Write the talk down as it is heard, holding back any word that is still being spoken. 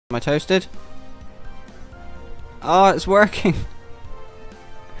Am I toasted? Oh, it's working!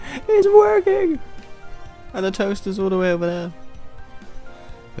 It's working! And the toaster's all the way over there.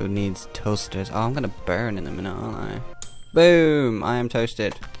 Who needs toasters? Oh, I'm gonna burn in a minute, aren't I? Boom! I am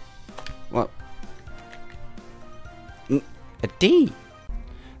toasted. What? A D!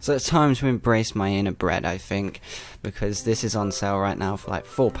 So it's time to embrace my inner bread, I think, because this is on sale right now for like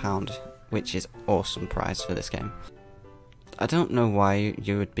 £4, which is awesome price for this game. I don't know why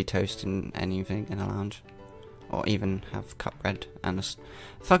you would be toasting anything in a lounge, or even have cut bread and a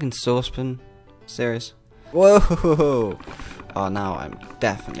fucking saucepan. Serious? Whoa! Oh, now I'm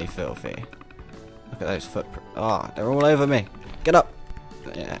definitely filthy. Look at those footprints. Oh, they're all over me. Get up!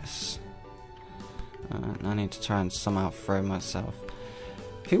 Yes. I need to try and somehow throw myself.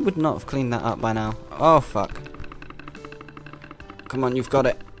 Who would not have cleaned that up by now? Oh, fuck. Come on, you've got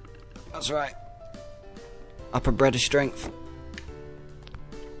it. That's right. Upper bread of strength.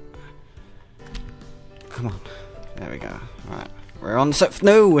 Come on. There we go. Right. We're on the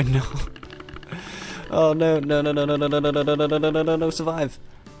no, we're not. Oh, no, no, no, no, no, no, no, no, no, no, no, no, no, no, survive.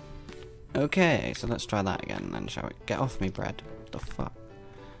 Okay, so let's try that again then, shall we? Get off me, bread. What the fuck?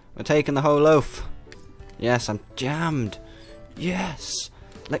 We're taking the whole loaf. Yes, I'm jammed. Yes.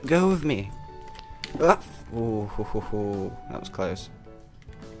 Let go of me. Ah. Ooh, hoo, hoo, hoo. That was close.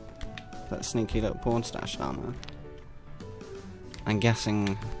 That sneaky little porn stash down there. I'm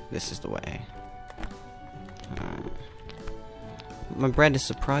guessing this is the way. My bread is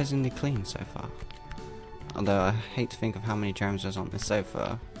surprisingly clean so far. Although I hate to think of how many germs there's on this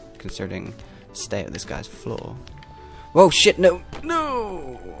sofa, considering the state of this guy's floor. Whoa, shit, no!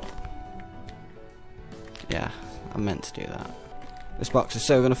 No! Yeah, I meant to do that. This box is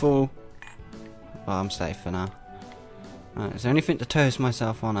so gonna fall. Well, I'm safe for now. Right, is there anything to toast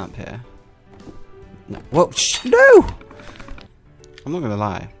myself on up here? No. Whoa, no! I'm not gonna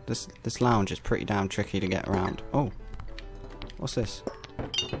lie, this lounge is pretty damn tricky to get around. Oh, what's this?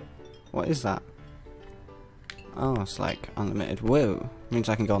 What is that? Oh, it's like unlimited. Whoa, means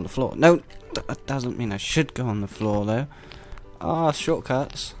I can go on the floor. No, that doesn't mean I should go on the floor though. Ah,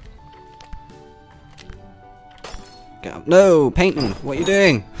 shortcuts. Get up. No, painting. What are you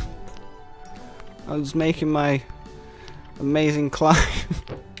doing? I was making my amazing climb.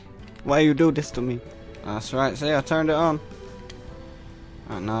 Why you do this to me? That's right. See, I turned it on.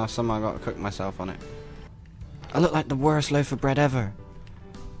 Right, now somehow I got to cook myself on it. I look like the worst loaf of bread ever.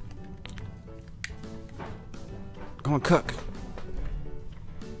 Come on, cook.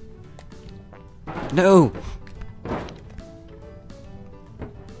 No.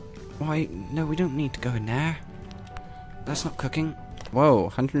 Why? No, we don't need to go in there. That's not cooking. Whoa,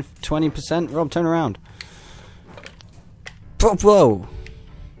 120%? Rob, turn around. Whoa!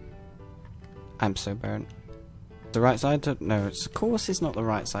 I'm so burnt. The right side to... No, of course it's not the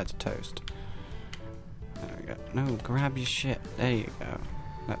right side to toast. There we go. No, grab your shit. There you go.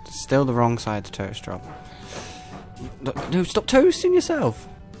 That's still the wrong side to toast, Rob. No, stop toasting yourself.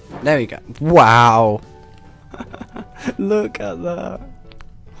 There you go. Wow! Look at that.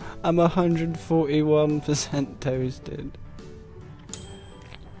 I'm 141% toasted.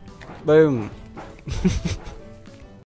 Boom.